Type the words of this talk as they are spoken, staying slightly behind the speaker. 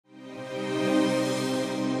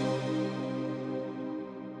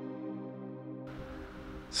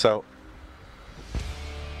So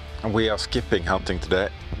we are skipping hunting today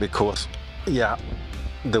because, yeah,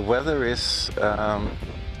 the weather is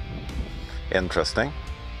interesting.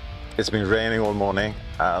 It's been raining all morning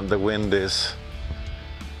and the wind is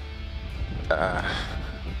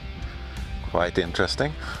quite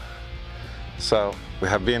interesting. So we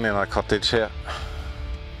have been in our cottage here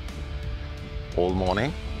all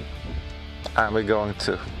morning and we're going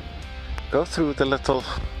to go through the little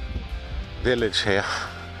village here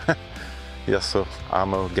just so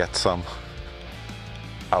Aamu gets some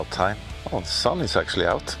out time. Oh, the sun is actually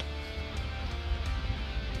out.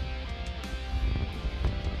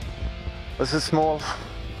 This is a small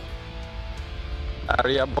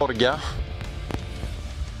area, Borga,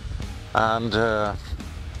 and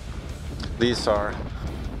these are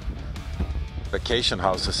vacation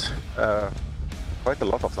houses, quite a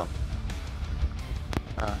lot of them.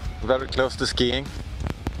 Very close to skiing.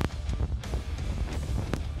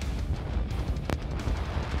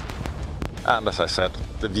 And as I said,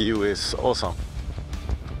 the view is awesome.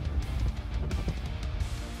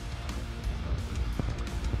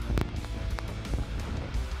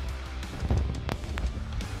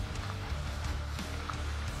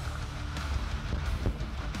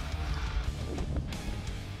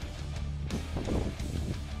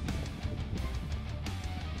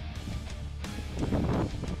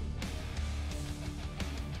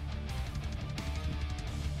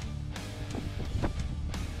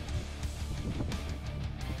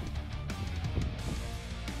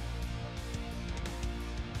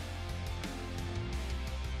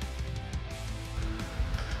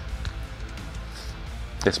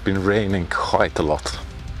 It's been raining quite a lot.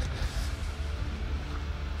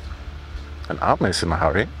 And Aamu is in a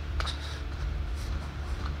hurry.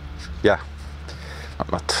 Yeah, I'm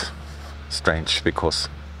not strange because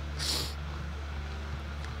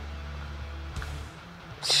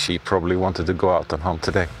she probably wanted to go out and hunt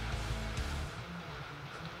today.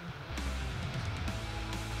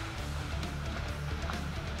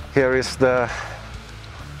 Here is the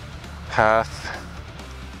path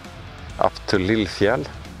up to Lillfjäll,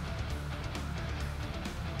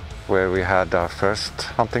 where we had our first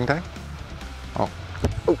hunting day. Oh,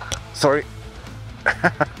 sorry.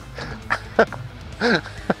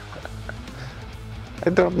 I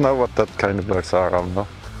don't know what that kind of birds are, no.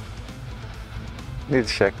 Need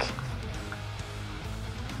to check.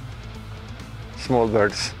 Small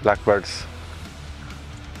birds, blackbirds.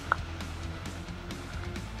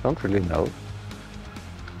 Don't really know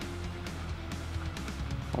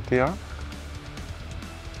what they are.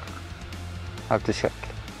 Have to check.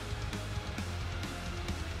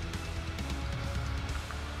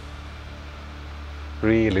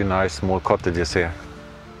 Really nice small cottages here.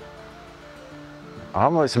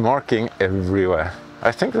 Aamu is marking everywhere.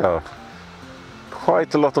 I think there are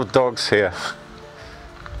quite a lot of dogs here.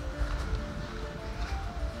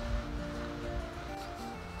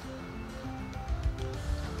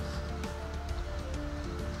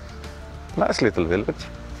 Nice little village.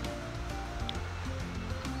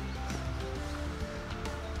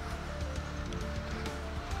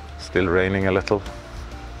 Still raining a little.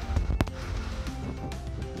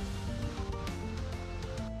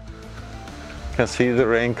 Can see the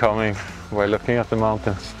rain coming while looking at the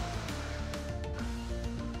mountains.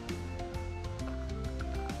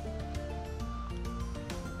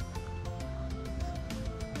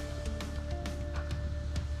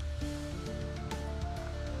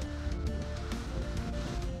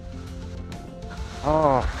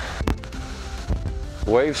 Oh,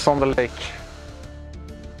 waves on the lake.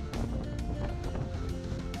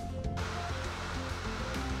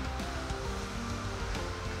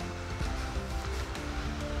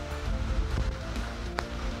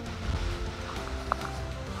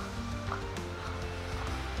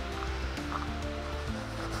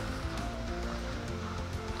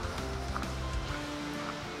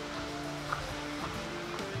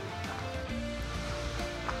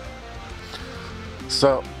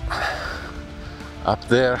 So, up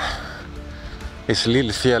there is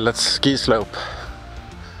Lillfjället's ski slope.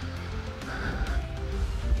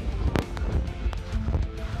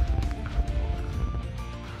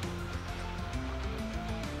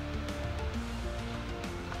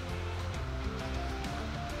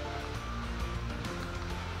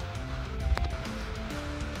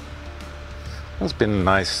 It's been a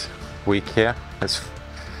nice week here. It's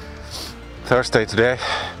Thursday today,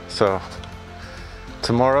 so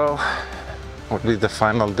tomorrow will be the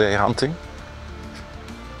final day hunting.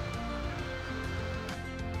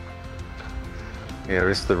 Here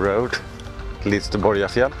is the road, it leads to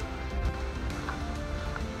Borgafjäll.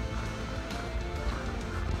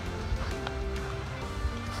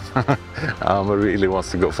 Aamu really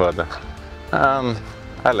wants to go further.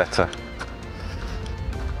 I let her.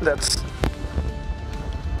 Let's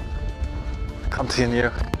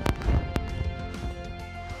continue.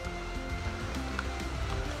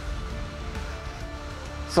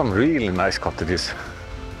 Some really nice cottages.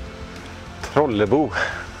 Trollebo.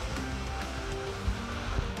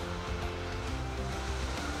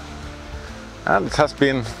 And it has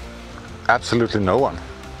been absolutely no one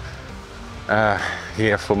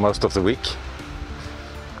here for most of the week.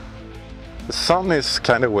 The sun is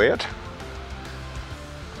kind of weird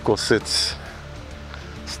because it's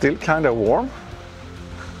still kind of warm.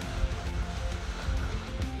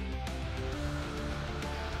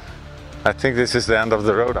 I think this is the end of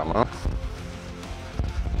the road, Aamu.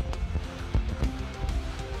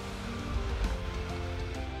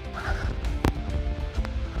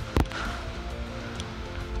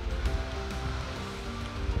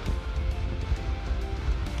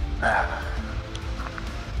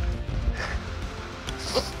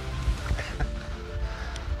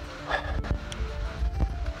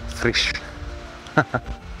 Frisch.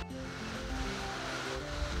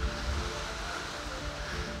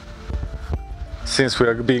 Since we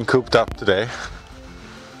are being cooped up today,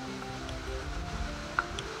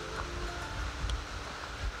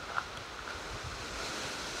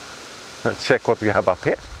 let's check what we have up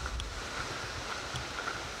here.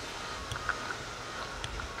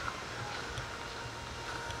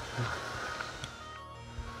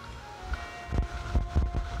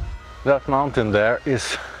 That mountain there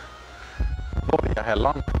is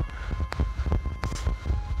Borgafjäll.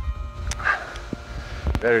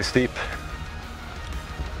 Very steep.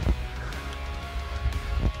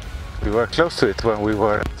 We were close to it when we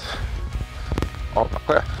were at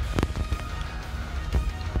Borgafjäll.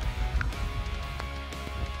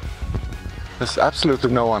 There's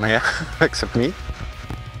absolutely no one here except me.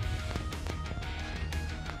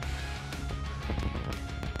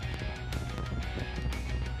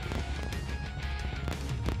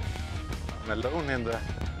 I'm alone in the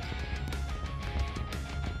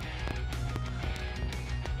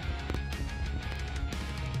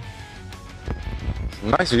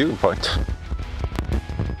nice viewpoint.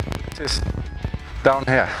 It is down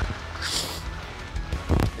here.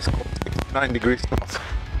 It's called 69 degrees north.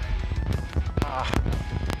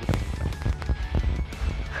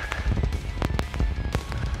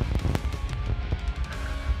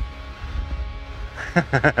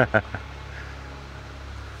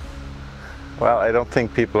 Well, I don't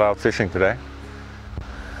think people are out fishing today.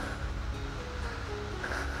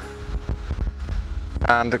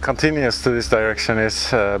 And continuous to this direction is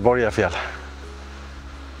Borgafjäll.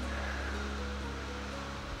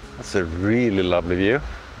 That's a really lovely view.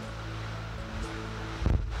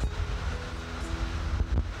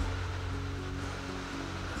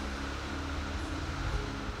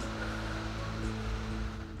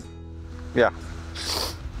 Yeah,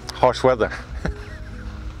 harsh weather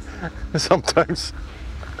sometimes.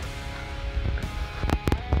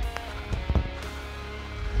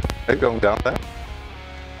 Are you going down there?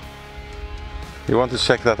 You want to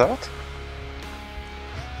check that out?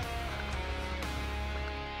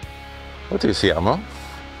 What do you see, Aamu?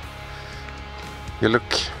 You look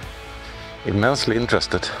immensely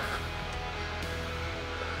interested.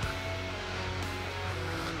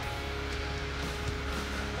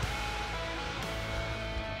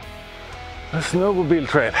 A snowmobile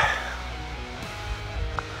trail.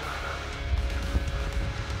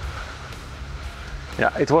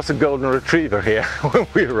 Yeah, it was a golden retriever here when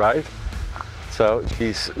we arrived. So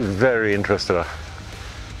she's very interested in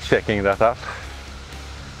checking that out.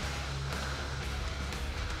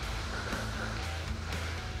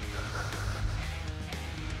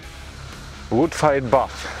 Wood-fired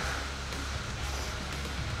bath.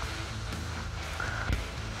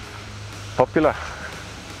 Popular.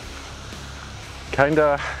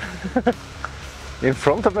 Kinda in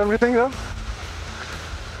front of everything though.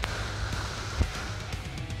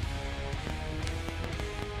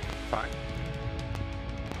 Fine.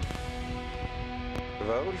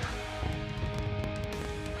 Road.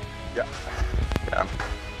 Yeah. Yeah.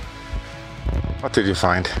 What did you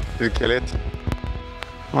find? Did you kill it?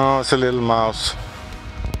 Oh, it's a little mouse.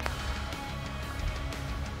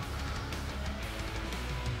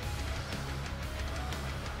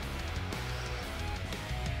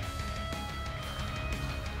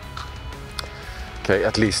 Okay,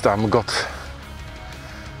 at least Aamu got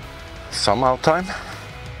some out time.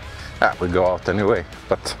 Yeah, we go out anyway,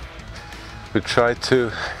 but we try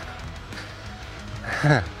to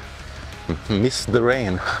miss the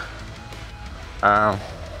rain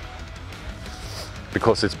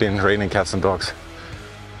because it's been raining cats and dogs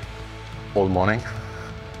all morning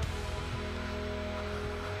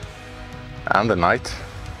and the night.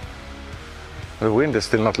 The wind is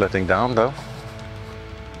still not letting down though.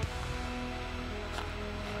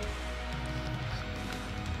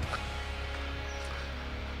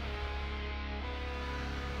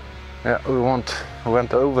 Yeah, we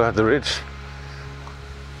went over the ridge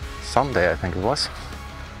Sunday, I think it was.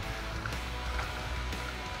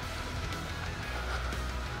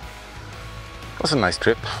 It was a nice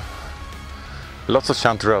trip. Lots of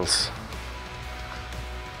chanterelles.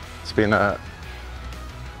 It's been a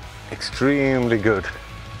extremely good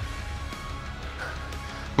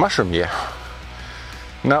mushroom year.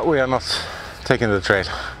 No, we are not taking the trail.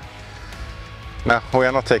 No, we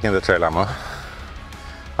are not taking the trail, Aamu.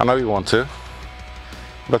 I know you want to,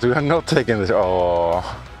 but we are not taking the...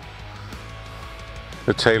 Oh,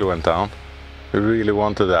 the tail went down. You really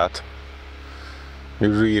wanted that. You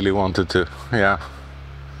really wanted to, yeah.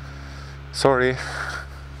 Sorry.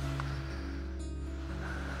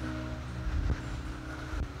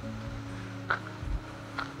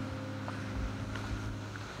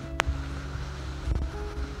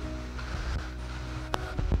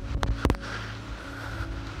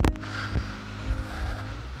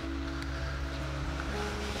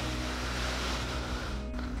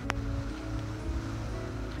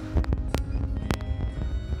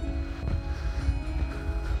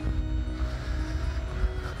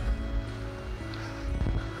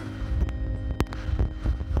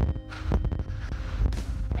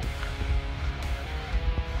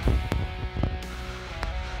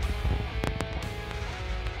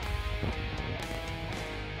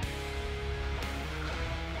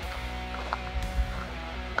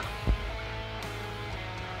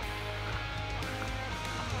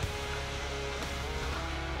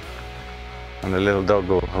 And the little dog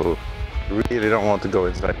who really don't want to go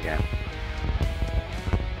inside again.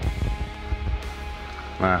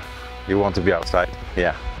 Nah, you want to be outside,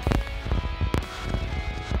 yeah.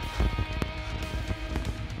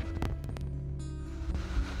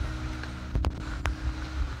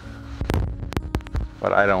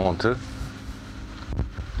 But I don't want to.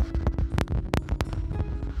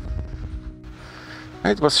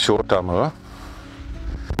 It was short, Aamu.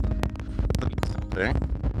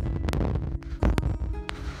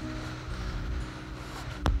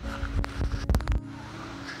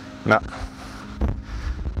 No.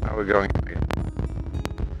 Now we're going